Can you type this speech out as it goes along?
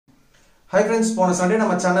Hi friends, போன Sunday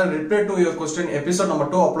நம்ம channel reply to your question episode number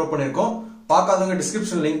 2 upload பண்ணிருக்கோம். பார்க்காதவங்க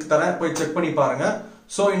description link தரேன், போய் செக் பண்ணி பாருங்க.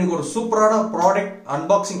 So இன்னைக்கு ஒரு சூப்பரான ப்ராடக்ட்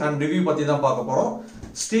unboxing and review பத்தி தான் பார்க்க போறோம்.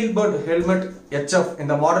 Steelbird helmet HF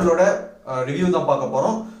இந்த மாடலோட ரிவ்யூ தான் பார்க்க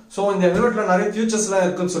போறோம். So இந்த ஹெல்மெட்ல நிறைய ஃபீச்சர்ஸ்லாம்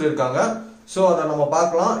இருக்குன்னு சொல்லிருக்காங்க. So அத நம்ம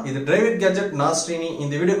பார்க்கலாம். இது டிரைவிட் கேட்ஜெட் நாஸ்ட்ரினி.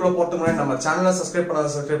 இந்த வீடியோக்குள்ள போறதுக்கு முன்னாடி நம்ம சேனலை சப்ஸ்கிரைப்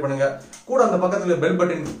பண்ணாத சப்ஸ்கிரைப் பண்ணுங்க. கூட அந்த பக்கத்துல பெல்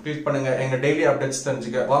பட்டன் கிளிக் பண்ணுங்க. எங்க டெய்லி அப்டேட்ஸ்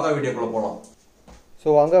தெரிஞ்சுக்க. வாங்க வீடியோக்குள்ள போலாம்.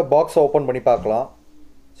 ஸோ வாங்க பாக்ஸை ஓப்பன் பண்ணி பார்க்கலாம்.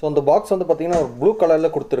 ஸோ அந்த பாக்ஸ் வந்து பார்த்திங்கன்னா ஒரு ப்ளூ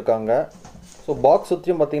கலரில் கொடுத்துருக்காங்க. ஸோ பாக்ஸ்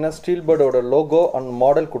சுற்றியும் பார்த்திங்கன்னா ஸ்டீல்பர்டோட லோகோ அண்ட்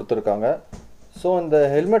மாடல் கொடுத்துருக்காங்க. ஸோ இந்த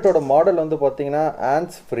ஹெல்மெட்டோட மாடல் வந்து பார்த்திங்கன்னா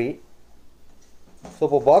ஹேண்ட்ஸ் ஃப்ரீ. ஸோ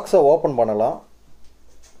இப்போ பாக்ஸை ஓப்பன் பண்ணலாம்.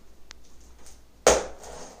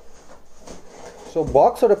 ஸோ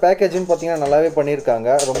பாக்ஸோட பேக்கேஜிங் பார்த்திங்கன்னா நல்லாவே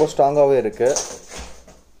பண்ணியிருக்காங்க, ரொம்ப ஸ்ட்ராங்காகவே இருக்குது.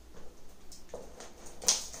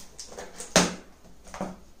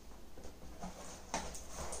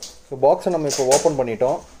 ஸோ பாக்ஸை நம்ம இப்போ ஓப்பன்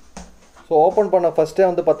பண்ணிட்டோம். ஸோ ஓப்பன் பண்ண ஃபஸ்ட்டே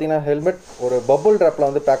வந்து பார்த்திங்கன்னா ஹெல்மெட் ஒரு பபுள் ரேப்பில்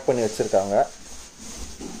வந்து பேக் பண்ணி வச்சுருக்காங்க.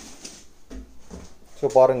 ஸோ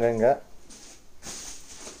பாருங்கள், இங்கே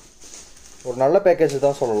ஒரு நல்ல பேக்கேஜ்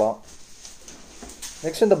தான் சொல்லலாம்.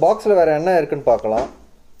 நெக்ஸ்ட் இந்த பாக்ஸில் வேறு என்ன இருக்குன்னு பார்க்கலாம்.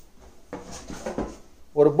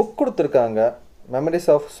 ஒரு புக் கொடுத்துருக்காங்க,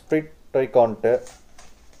 மெமரிஸ் ஆஃப் ஸ்பிரிட் ட்ரைகான்ட்டு.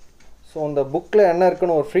 ஸோ அந்த புக்கில் என்ன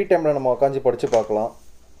இருக்குன்னு ஒரு ஃப்ரீ டைமில் நம்ம உட்காந்து படித்து பார்க்கலாம்.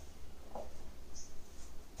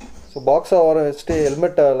 ஸோ பாக்ஸை வர வச்சுட்டு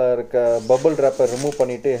ஹெல்மெட்டில் இருக்க பபுள் ரேப்பை ரிமூவ்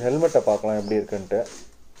பண்ணிவிட்டு ஹெல்மெட்டை பார்க்கலாம் எப்படி இருக்குன்ட்டு.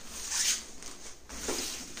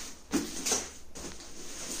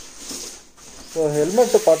 ஸோ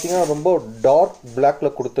ஹெல்மெட்டு பார்த்தீங்கன்னா ரொம்ப டார்க்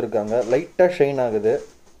பிளாக்கில் கொடுத்துருக்காங்க. லைட்டாக ஷைன் ஆகுது,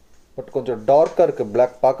 பட் கொஞ்சம் டார்க்காக இருக்குது.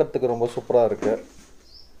 பிளாக் பார்க்குறதுக்கு ரொம்ப சூப்பராக இருக்குது.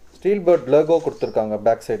 ஸ்டீல்பர்ட் லோகோ கொடுத்துருக்காங்க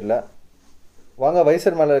பேக் சைடில். வாங்க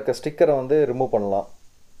வைசர் மேலே இருக்க ஸ்டிக்கரை வந்து ரிமூவ் பண்ணலாம்.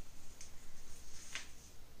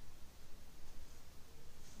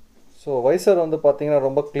 ஸோ வைசர் வந்து பார்த்திங்கன்னா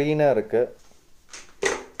ரொம்ப க்ளீனாக இருக்குது.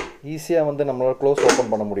 ஈஸியாக வந்து நம்மளால் க்ளோஸ் ஓப்பன்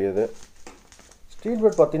பண்ண முடியுது.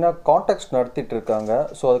 ஸ்டீல்பர்ட் பார்த்திங்கன்னா கான்டாக்ட்ஸ் நடத்திட்டு இருக்காங்க.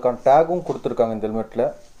 ஸோ அதுக்கான டேகும் கொடுத்துருக்காங்க இந்த ஹெல்மெட்டில்.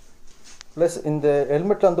 ப்ளஸ் இந்த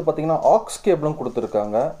ஹெல்மெட்டில் வந்து பார்த்திங்கன்னா ஆக்ஸ் கேபிளும்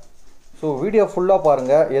கொடுத்துருக்காங்க. ஸோ வீடியோ ஃபுல்லாக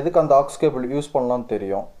பாருங்கள், எதுக்கு அந்த ஆக்ஸ் கேபிள் யூஸ் பண்ணலான்னு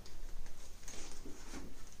தெரியும்.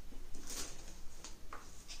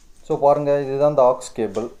 ஸோ பாருங்கள், இதுதான் அந்த aux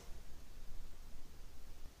cable.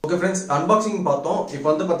 Okay friends, unboxing பார்த்தோம். இப்போ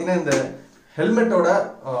வந்து பார்த்தீங்கன்னா இந்த ஹெல்மெட்டோட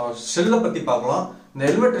ஷெல்லை பற்றி பார்க்கலாம். இந்த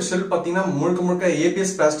ஹெல்மெட் ஷெல் பார்த்தீங்கன்னா முழுக்க முழுக்க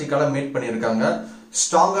ஏபிஎஸ் பிளாஸ்டிக்கால மேட் பண்ணியிருக்காங்க.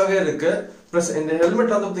 ஸ்ட்ராங்காகவே இருக்கு. ப்ளஸ் இந்த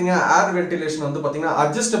ஹெல்மெட்ல வந்து பார்த்தீங்கன்னா ஏர் வென்டிலேஷன் வந்து பார்த்தீங்கன்னா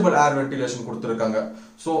அட்ஜஸ்டபிள் ஏர் வென்டிலேஷன் கொடுத்துருக்காங்க.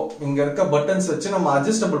 ஸோ இங்க இருக்க பட்டன்ஸ் வச்சு நம்ம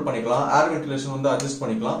அட்ஜஸ்டபிள் பண்ணிக்கலாம். ஏர் வென்டிலேஷன் வந்து அட்ஜஸ்ட்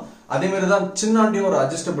பண்ணிக்கலாம். அதே மாதிரி தான் சின்னாண்டியும் ஒரு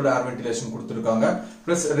அட்ஜஸ்டபிள் ஏர் வென்டிலேஷன் கொடுத்துருக்காங்க.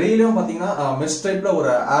 பிளஸ் ரெயிலும் பாத்தீங்கன்னா மெஷ் டைப்ல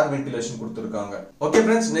ஒரு ஏர் வென்டிலேஷன் கொடுத்துருக்காங்க. ஓகே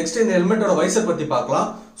ஃப்ரெண்ட்ஸ், நெக்ஸ்ட் இந்த ஹெல்மெட்டோட வைசர் பத்தி பார்க்கலாம்.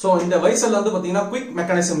 சோ இந்த வைசர்ல வந்து பாத்தீங்கன்னா குயிக்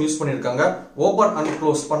மெக்கானிசம் யூஸ் பண்ணிருக்காங்க. ஓபன் அண்ட்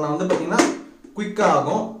க்ளோஸ் பண்ண வந்து பாத்தீங்கன்னா குயிக்கா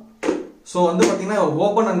ஆகும். சோ வந்து பாத்தீங்கன்னா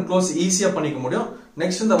ஓபன் அண்ட் க்ளோஸ் ஈஸியா பண்ணிக்க முடியும்.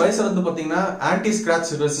 நெக்ஸ்ட் இந்த வைசர் வந்து பாத்தீங்கன்னா ஆன்டி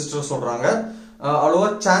ஸ்கிராட்ச் ரெசிஸ்டர் சொல்றாங்க. அவ்வளவா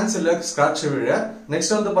சான்ஸ் இல்ல ஸ்கிராட்ச் விழ.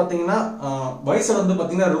 நெக்ஸ்ட் வந்து பாத்தீங்கன்னா வைசர் வந்து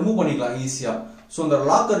பாத்தீங்கன்னா ரிமூவ் பண்ணிக்கலாம் ஈஸியா. ஸோ இந்த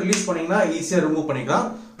லாக்கை ரிலீஸ் பண்ணீங்கன்னா ஈஸியாக ரிமூவ் பண்ணிக்கலாம்.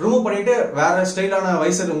 ரிமூவ் பண்ணிட்டு வேற ஸ்டைலான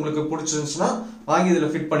வைசர் உங்களுக்கு பிடிச்சிருந்துச்சுன்னா வாங்கி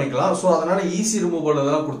இதில் ஃபிட் பண்ணிக்கலாம். ஸோ அதனால ஈஸி ரிமூவல்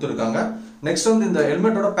இதெல்லாம் கொடுத்துருக்காங்க. நெக்ஸ்ட் வந்து இந்த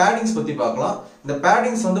ஹெல்மெட்டோட பேடிங்ஸ் பத்தி பார்க்கலாம். இந்த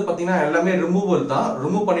பேடிங்ஸ் வந்து பாத்தீங்கன்னா எல்லாமே ரிமூவல் தான்.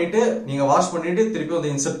 ரிமூவ் பண்ணிட்டு நீங்க வாஷ் பண்ணிட்டு திருப்பி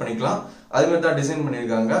வந்து இன்சர்ட் பண்ணிக்கலாம். அது மாதிரி தான் டிசைன்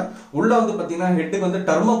பண்ணிருக்காங்க. உள்ள வந்து பாத்தீங்கன்னா ஹெட்டுக்கு வந்து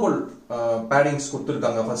டர்மோகோல் பேடிங்ஸ்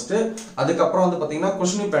கொடுத்துருக்காங்க ஃபர்ஸ்ட். அதுக்கப்புறம் வந்து பாத்தீங்கன்னா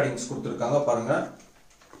குஷனிங் பேடிங்ஸ் கொடுத்துருக்காங்க. பாருங்க,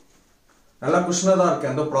 நல்லா குஷனா தான்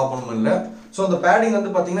இருக்கு, எந்த ப்ராப்ளமும் இல்லை. ஸோ அந்த பேடிங்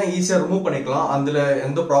வந்து பாத்தீங்கன்னா ஈஸியா ரிமூவ் பண்ணிக்கலாம், அதுல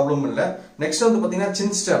எந்த ப்ராப்ளமும் இல்லை. நெக்ஸ்ட் வந்து பாத்தீங்கன்னா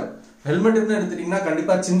சின் ஸ்டாப். ஹெல்மெட்னு எடுத்துட்டீங்கன்னா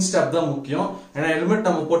கண்டிப்பா சின் ஸ்டாப் தான் முக்கியம். ஏன்னா ஹெல்மெட்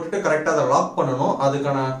நம்ம போட்டுட்டு கரெக்டா அதை லாக் பண்ணணும்.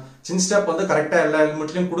 அதுக்கான சின் ஸ்டாப் வந்து கரெக்டா எல்லா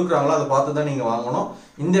ஹெல்மெட்லயும் கொடுக்குறாங்களோ அதை பார்த்து தான் நீங்க வாங்கணும்.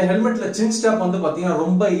 இந்த ஹெல்மெட்ல சின் ஸ்டாப் வந்து பாத்தீங்கன்னா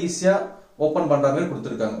ரொம்ப ஈஸியா ஓபன் பண்ற மாதிரி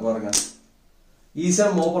கொடுத்துருக்காங்க. பாருங்க, ஈஸியா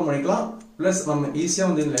நம்ம ஓபன் பண்ணிக்கலாம். பிளஸ் நம்ம ஈஸியா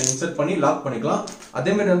வந்து இன்சர்ட் பண்ணி லாக் பண்ணிக்கலாம்.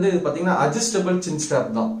 அதே மாதிரி வந்து இது பாத்தீங்கன்னா அட்ஜஸ்டபிள் சின்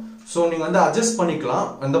ஸ்டாப் தான். ஸோ நீங்க வந்து அட்ஜஸ்ட் பண்ணிக்கலாம்,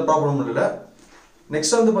 எந்த ப்ராப்ளமும் இல்லை.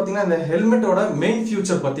 நெக்ஸ்ட் வந்து பாத்தீங்கன்னா இந்த ஹெல்மெட்டோட மெயின்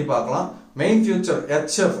ஃபியூச்சர் பத்தி பார்க்கலாம். Main future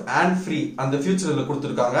HF hand free அந்த ஃபியூச்சர் இதுல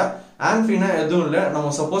கொடுத்துருக்காங்க. ஹேண்ட் ஃப்ரீனா எதுவும் இல்லை.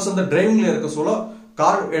 நம்ம சப்போஸ் வந்து டிரைவிங்ல இருக்க சொல்ல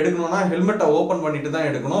கார் எடுக்கணும்னா ஹெல்மெட்டை ஓபன் பண்ணிட்டு தான்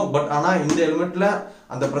எடுக்கணும். பட் ஆனா இந்த ஹெல்மெட்ல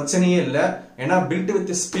அந்த பிரச்சனையே இல்லை. ஏன்னா build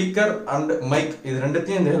with speaker and mic இது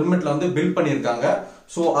ரெண்டுத்தையும் இந்த ஹெல்மெட்ல வந்து பில்ட் பண்ணிருக்காங்க.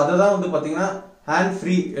 ஸோ அதை தான் வந்து பாத்தீங்கன்னா ஹேண்ட்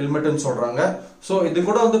ஃப்ரீ ஹெல்மெட்னு சொல்றாங்க. ஸோ இது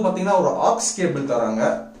கூட வந்து பாத்தீங்கன்னா ஒரு ஆக்ஸ் கேபிள் தராங்க.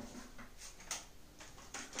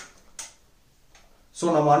 ஸோ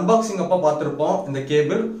நம்ம அன்பாக்சிங் அப்ப பார்த்திருப்போம் இந்த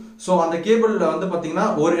கேபிள். ஸோ அந்த கேபிள்ல வந்து பாத்தீங்கன்னா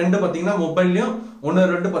ஒரு எண்டு பாத்தீங்கன்னா மொபைல்லையும், ஒன்னு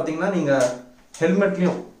ரெண்டு பாத்தீங்கன்னா நீங்க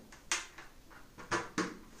ஹெல்மெட்லயும்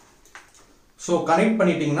ஸோ கனெக்ட்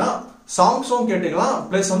பண்ணிட்டீங்கன்னா சாங்ஸும் கேட்டுக்கலாம்,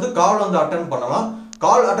 பிளஸ் வந்து கால் வந்து அட்டென்ட் பண்ணலாம்.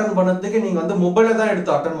 கால் அட்டென்ட் பண்ணதுக்கு நீங்க வந்து மொபைல தான்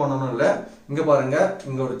எடுத்து அட்டென்ட் பண்ணணும் இல்ல. இங்க பாருங்க,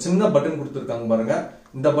 இங்க ஒரு சின்ன பட்டன் கொடுத்துருக்காங்க பாருங்க.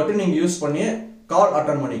 இந்த பட்டன் நீங்க யூஸ் பண்ணி கால்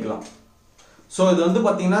அட்டென்ட் பண்ணிக்கலாம். சோ இது வந்து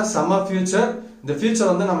பாத்தீங்கன்னா செம ஃபியூச்சர். இந்த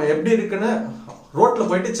ஃபியூச்சர் வந்து நம்ம எப்படி இருக்குன்னு ரோட்ல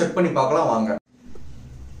போயிட்டு செக் பண்ணி பார்க்கலாம் வாங்க.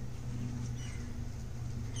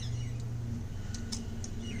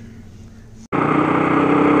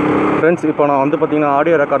 ஃப்ரெண்ட்ஸ், இப்போ நான் வந்து பார்த்தீங்கன்னா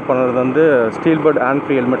ஆடியோ ரெக்கார்ட் பண்ணுறது வந்து ஸ்டீல்பர்ட் ஹேண்ட்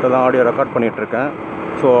ஃப்ரீ ஹெல்மெட்டை தான் ஆடியோ ரெக்கார்ட் பண்ணிகிட்ருக்கேன்.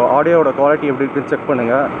 ஸோ ஆடியோவோட குவாலிட்டி எப்படி இருக்குன்னு செக்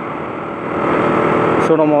பண்ணுங்கள்.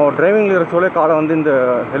 ஸோ நம்ம டிரைவிங்கில் இருக்க சொல்லே காலை வந்து இந்த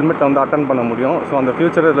ஹெல்மெட்டை வந்து அட்டன் பண்ண முடியும். ஸோ அந்த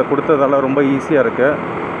ஃபியூச்சர் இதில் கொடுத்ததால ரொம்ப ஈஸியாக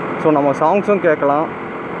இருக்குது. ஸோ நம்ம சாங்ஸும் கேட்கலாம்,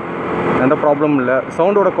 எந்த ப்ராப்ளமும் இல்லை.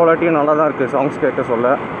 சவுண்டோட குவாலிட்டியும் நல்லா தான் இருக்குது சாங்ஸ் கேட்க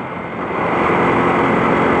சொல்ல.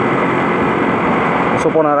 ஸோ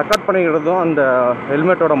இப்போ நான் ரெக்கார்ட் பண்ணிக்கிறதும் அந்த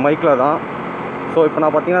ஹெல்மெட்டோட மைக்கில் தான். ஸோ இப்போ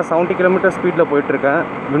நான் பார்த்தீங்கன்னா 70 km ஸ்பீடில் போயிட்டுருக்கேன்.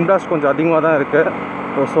 விண்ட்பிளாஸ்ட் கொஞ்சம் அதிகமாக தான் இருக்குது.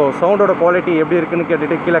 ஸோ சவுண்டோட குவாலிட்டி எப்படி இருக்குன்னு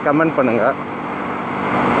கேட்டுட்டு கீழே கமெண்ட் பண்ணுங்கள்.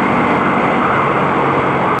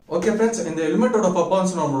 ஓகே ஃப்ரெண்ட்ஸ், இந்த ஹெல்மெட்டோட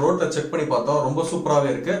பர்ஃபார்மன்ஸ் நம்ம ரோட்ல செக் பண்ணி பார்த்தோம், ரொம்ப சூப்பராகவே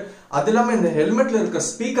இருக்கு. அது இல்லாமல் இந்த ஹெல்மெட்ல இருக்க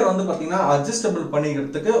ஸ்பீக்கர் வந்து பார்த்தீங்கன்னா அட்ஜஸ்டபிள்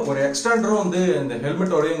பண்ணிக்கிறதுக்கு ஒரு எக்ஸ்டெண்டரும் வந்து இந்த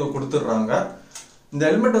ஹெல்மெட்டோடய இங்கே கொடுத்துட்றாங்க. இந்த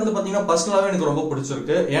ஹெல்மெட் வந்து பாத்தீங்கன்னா பர்சனலாவே எனக்கு ரொம்ப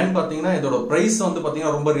பிடிச்சிருக்கு. ஏன்னு பாத்தீங்கன்னா இதோட பிரைஸ் வந்து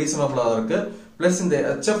பாத்தீங்கன்னா ரொம்ப ரீசனபிளா இருக்கு. பிளஸ் இந்த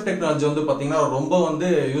HF டெக்னாலஜி வந்து பாத்தீங்கன்னா ரொம்ப வந்து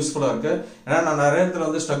யூஸ்ஃபுல்லா இருக்கு. ஏன்னா நான் நிறைய இடத்துல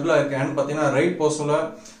வந்து ஸ்ட்ரகிள் ஆயிருக்கேன். ஏன்னு பாத்தீங்கன்னா ரைட் போர்ஷன்ல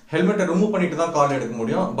ஹெல்மெட்டை ரிமூவ் பண்ணிட்டு தான் கால் எடுக்க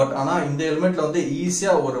முடியும். பட் ஆனா இந்த ஹெல்மெட்ல வந்து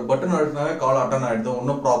ஈஸியா ஒரு பட்டன் அழுத்தினாவே கால் அட்டன் ஆயிடுது,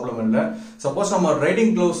 ஒன்னும் ப்ராப்ளம் இல்லை. சப்போஸ் நம்ம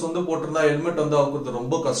ரைடிங் கிளவுஸ் வந்து போட்டிருந்தா ஹெல்மெட் வந்து அவுக்குறது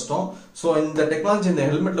ரொம்ப கஷ்டம். ஸோ இந்த டெக்னாலஜி இந்த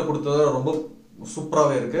ஹெல்மெட்ல கொடுத்தது ரொம்ப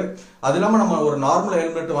சூப்பராகவே இருக்கு. அது இல்லாம நம்ம ஒரு நார்மல்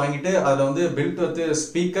ஹெல்மெட் வாங்கிட்டு அதுல வந்து பில்ட் வந்து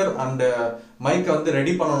ஸ்பீக்கர் அண்ட் மைக்கை வந்து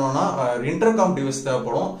ரெடி பண்ணணும்னா இன்டர்காம் டிவைஸ்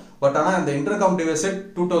தேவைப்படும். பட் ஆனா இந்த இன்டர்காம் டிவைஸ்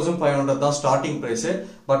 2500 தான் ஸ்டார்டிங் பிரைஸ்.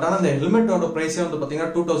 பட் ஆனா இந்த ஹெல்மெட்டோட பிரைஸே வந்து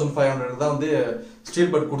பாத்தீங்கன்னா 2500 தான் வந்து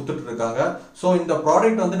ஸ்டீல்பர்ட் கொடுத்துட்டு இருக்காங்க. ஸோ இந்த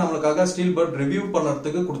ப்ராடக்ட் வந்து நம்மளுக்காக ஸ்டீல்பர்ட் ரிவ்யூ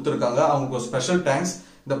பண்ணுறதுக்கு கொடுத்துருக்காங்க. அவங்களுக்கு ஒரு ஸ்பெஷல் தேங்க்ஸ்.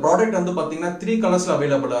 இந்த ப்ராடக்ட் வந்து பாத்தீங்கன்னா 3 கலர்ஸ்ல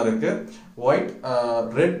அவைலபிளா இருக்கு. ஒயிட்,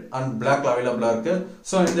 ரெட் அண்ட் பிளாக்ல அவைலபிளா இருக்கு.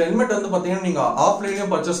 ஸோ இந்த ஹெல்மெட் வந்து பாத்தீங்கன்னா நீங்க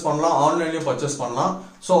ஆஃப்லைன்லயும் பர்ச்சேஸ் பண்ணலாம், ஆன்லைன்லயும் பர்ச்சேஸ் பண்ணலாம்.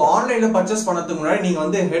 ஸோ ஆன்லைன்ல பர்ச்சேஸ் பண்ணதுக்கு முன்னாடி நீங்க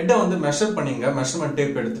வந்து ஹெட்டை வந்து மெஷர் பண்ணீங்க, மெஷர்மெண்ட்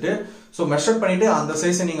டேப் எடுத்துட்டு. ஸோ மெஷர் பண்ணிட்டு அந்த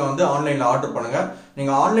சைஸை நீங்க வந்து ஆன்லைன்ல ஆர்டர் பண்ணுங்க.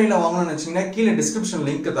 நீங்க ஆன்லைன்ல வாங்கணும்னு நினைச்சீங்கன்னா கீழே டிஸ்கிரிப்ஷன்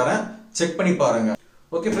லிங்க் தரேன், செக் பண்ணி பாருங்க.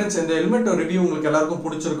 ஓகே ஃப்ரெண்ட்ஸ், இந்த ஹெல்மெட் ரிவ்யூ உங்களுக்கு எல்லாருக்கும்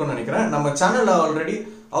பிடிச்சிருக்கும்னு நினைக்கிறேன். நம்ம சேனல்ல already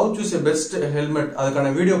have choose a best helmet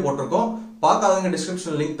அதுக்கான வீடியோ போட்டிருக்கோம். பார்க்காதவங்க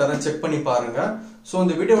டிஸ்கிரிப்ஷன் லிங்க் தரேன், செக் பண்ணி பாருங்க. ஸோ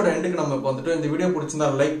இந்த வீடியோட எண்டுக்கு நம்ம இப்போ வந்துட்டு இந்த வீடியோ பிடிச்சிருந்தா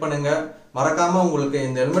லைக் பண்ணுங்க. மறக்காம உங்களுக்கு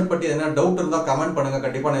இந்த ஹெல்மெட் பத்தி என்ன டவுட் இருந்தா கமெண்ட் பண்ணுங்க,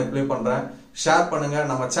 கண்டிப்பா நான் ரிப்ளை பண்றேன். ஷேர் பண்ணுங்க,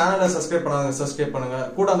 நம்ம சேனலை சப்ஸ்கிரைப் பண்ணாங்க சப்ஸ்கிரைப் பண்ணுங்க,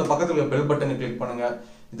 கூட அந்த பக்கத்துல பெல் பட்டனை கிளிக் பண்ணுங்க.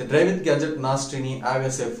 இது டிரைவ் வித் கேஜெட், நான் Srini. Have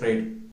a safe right.